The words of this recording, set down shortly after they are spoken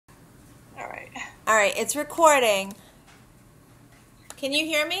All right, it's recording. Can you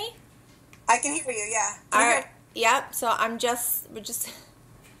hear me? I can hear you, yeah. All right. Yep. So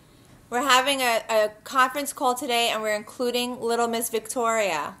we're having a conference call today, and we're including Little Miss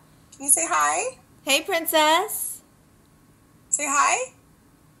Victoria. Can you say hi? Hey, Princess. Say hi.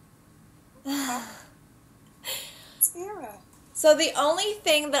 Sarah. So the only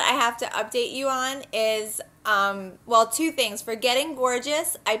thing that I have to update you on is, two things. For Getting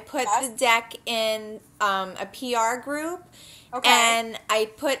Gorgeous, I put the deck in a PR group. Okay. And I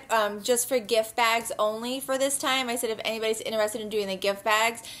put just for gift bags only for this time. I said if anybody's interested in doing the gift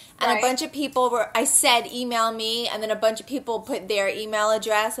bags. And a bunch of people I said email me, and then a bunch of people put their email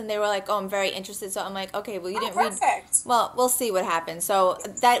address, and they were like, oh, I'm very interested. So I'm like, okay, well, you didn't read. Well, we'll see what happens. So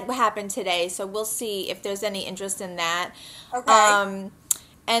that happened today. So we'll see if there's any interest in that. Okay.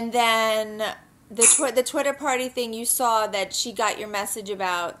 And then the Twitter party thing, you saw that she got your message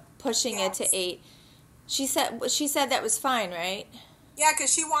about pushing it to 8. She said that was fine, right? Yeah,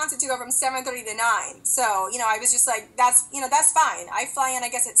 because she wants it to go from 7:30 to 9. So, I was just like, that's fine. I fly in, I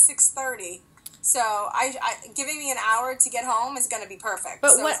guess, at 6:30. So, I giving me an hour to get home is going to be perfect.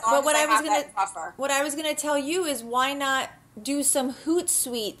 But so what I was gonna tell you is why not do some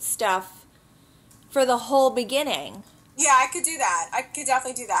Hootsuite stuff for the whole beginning? Yeah, I could do that. I could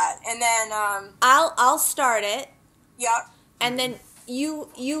definitely do that. And then I'll start it. Yep. And then you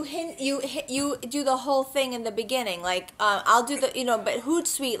do the whole thing in the beginning. Like I'll do the but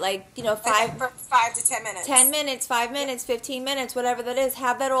Hootsuite, 5 to 10 minutes. 10 minutes, 5 minutes, 15 minutes, whatever that is.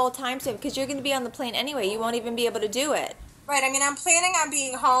 Have that all time stamped because you're going to be on the plane anyway. You won't even be able to do it. Right. I mean, I'm planning on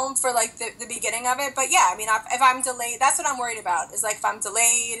being home for the beginning of it, but yeah, I mean, if I'm delayed, that's what I'm worried about. Is if I'm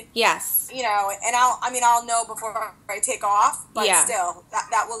delayed. Yes. And I'll know before I take off. But still,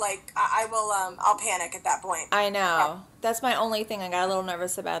 that will I'll panic at that point. I know. That's my only thing. I got a little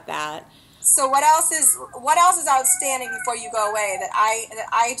nervous about that. So what else is outstanding before you go away that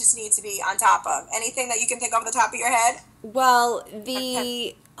I just need to be on top of? Anything that you can think of the top of your head? Well,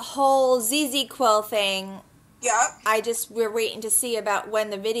 the whole ZZ Quill thing. Yep. We're waiting to see about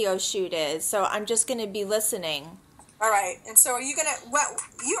when the video shoot is, so I'm just going to be listening. All right. And so are you going to,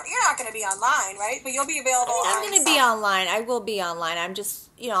 you're not going to be online, right? But you'll be available I'm going to be online. I will be online. I'm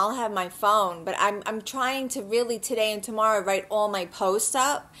just, I'll have my phone, but I'm trying to really today and tomorrow write all my posts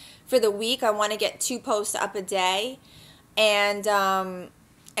up for the week. I want to get 2 posts up a day, and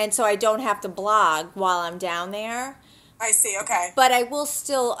so I don't have to blog while I'm down there. I see, okay. But I will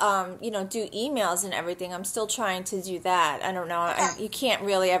still, do emails and everything. I'm still trying to do that. I don't know. Okay. You can't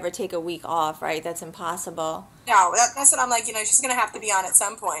really ever take a week off, right? That's impossible. No, that's what I'm like, she's going to have to be on at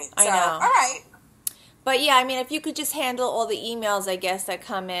some point. So, I know. All right. But yeah, I mean, if you could just handle all the emails, I guess, that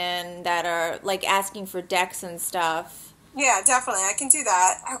come in that are, asking for decks and stuff. Yeah, definitely. I can do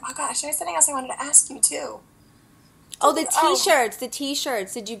that. Oh, gosh, there's something else I wanted to ask you, too. Oh, the T-shirts. The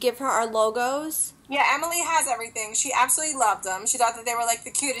T-shirts. Did you give her our logos? Yeah, Emily has everything. She absolutely loved them. She thought that they were,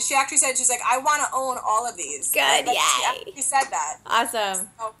 the cutest. She actually said, she's like, I want to own all of these. Good, yay. She said that. Awesome.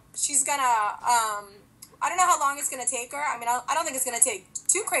 So she's going to, I don't know how long it's going to take her. I mean, I don't think it's going to take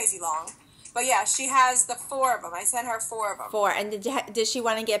too crazy long. But, yeah, she has the 4 of them. I sent her 4 of them. 4. And did she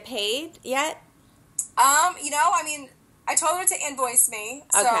want to get paid yet? I told her to invoice me,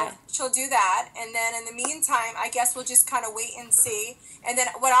 so she'll do that. And then in the meantime, I guess we'll just kind of wait and see. And then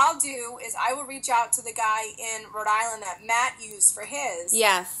what I'll do is I will reach out to the guy in Rhode Island that Matt used for his.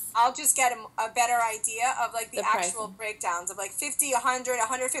 Yes. I'll just get a better idea of the actual pricing. Breakdowns of 50, 100,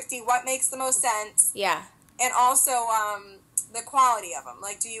 150, what makes the most sense. Yeah. And also the quality of them.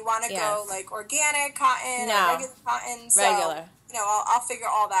 Do you want to go organic cotton or regular cotton? So, regular. I'll figure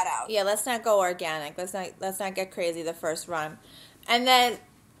all that out. Yeah, let's not go organic. Let's not get crazy the first run. And then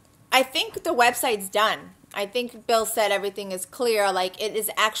I think the website's done. I think Bill said everything is clear. It is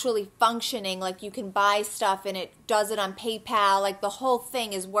actually functioning. You can buy stuff and it does it on PayPal. The whole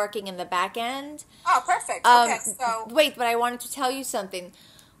thing is working in the back end. Oh, perfect. Okay, so wait, but I wanted to tell you something.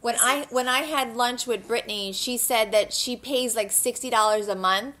 When I had lunch with Brittany, she said that she pays $60 a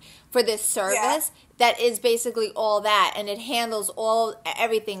month for this service that is basically all that, and it handles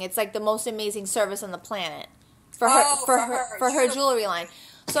everything. It's the most amazing service on the planet for her jewelry line.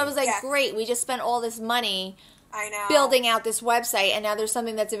 So I was great. We just spent all this money building out this website, and now there's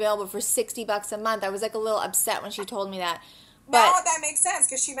something that's available for $60 a month. I was a little upset when she told me that. Now that makes sense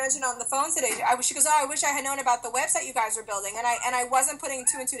because she mentioned on the phone today. She goes, "Oh, I wish I had known about the website you guys were building," and I wasn't putting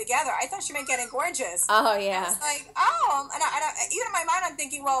two and two together. I thought she meant Getting Gorgeous. Oh yeah. I was like, oh, and even in my mind, I'm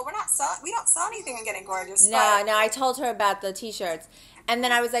thinking, well, we don't sell anything in Getting Gorgeous. No, I told her about the T-shirts, and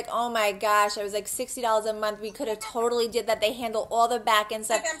then I was like, oh my gosh, I was like $60 a month. We could have totally did that. They handle all the back end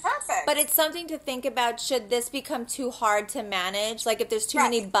stuff. Been perfect. But it's something to think about. Should this become too hard to manage? Like if there's too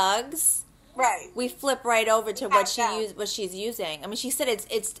many bugs. Right. We flip right over to what she's using. I mean, she said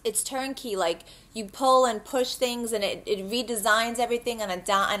it's turnkey. Like you pull and push things, and it redesigns everything on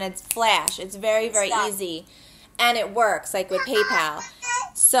a flash. It's very very easy, and it works like with PayPal.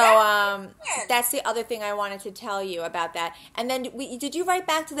 So that's the other thing I wanted to tell you about that. And then did you write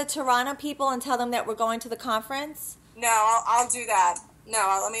back to the Toronto people and tell them that we're going to the conference? No, I'll do that.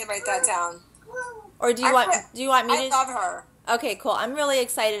 No, let me write that down. Or do you want me to? I love her. Okay, cool. I'm really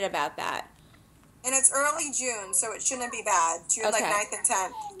excited about that. And it's early June, so it shouldn't be bad. June, like 9th and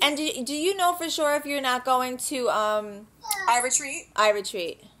 10th. And do you know for sure if you're not going to iRetreat?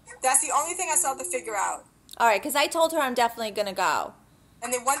 iRetreat. That's the only thing I still have to figure out. All right, because I told her I'm definitely going to go.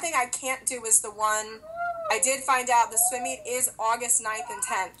 And the one thing I can't do is the one, I did find out the swim meet is August 9th and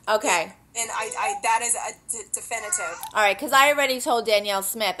 10th. Okay. And I that is a definitive. All right, because I already told Danielle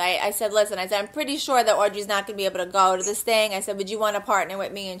Smith. I said, listen, I'm pretty sure that Audrey's not going to be able to go to this thing. I said, would you want to partner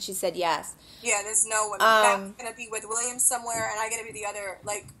with me? And she said yes. Yeah, there's no way. I'm going to be with Williams somewhere, and I'm going to be the other,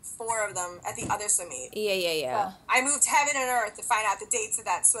 like, 4 of them at the other swim meet. Yeah. So I moved heaven and earth to find out the dates of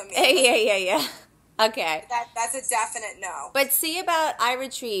that swim meet. Yeah. Okay. That's a definite no. But see about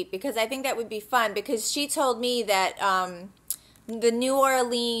iRetreat, because I think that would be fun, because she told me that the New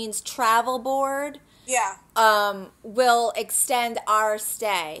Orleans Travel Board will extend our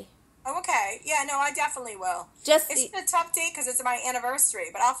stay. Oh, okay. Yeah, no, I definitely will. It's a tough date because it's my anniversary,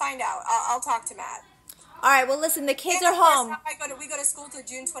 but I'll find out. I'll talk to Matt. All right, well, listen, the kids are home. We go to school till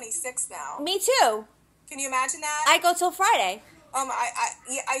June 26th now. Me too. Can you imagine that? I go till Friday.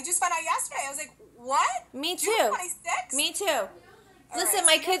 I just found out yesterday. I was like, what? Me too. June 26th? Me too. Listen,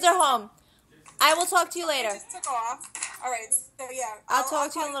 my kids are home. I will talk to you later. I just took off. All right, so yeah. I'll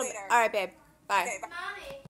talk to you in a little bit. All right, babe. Bye. Okay, bye.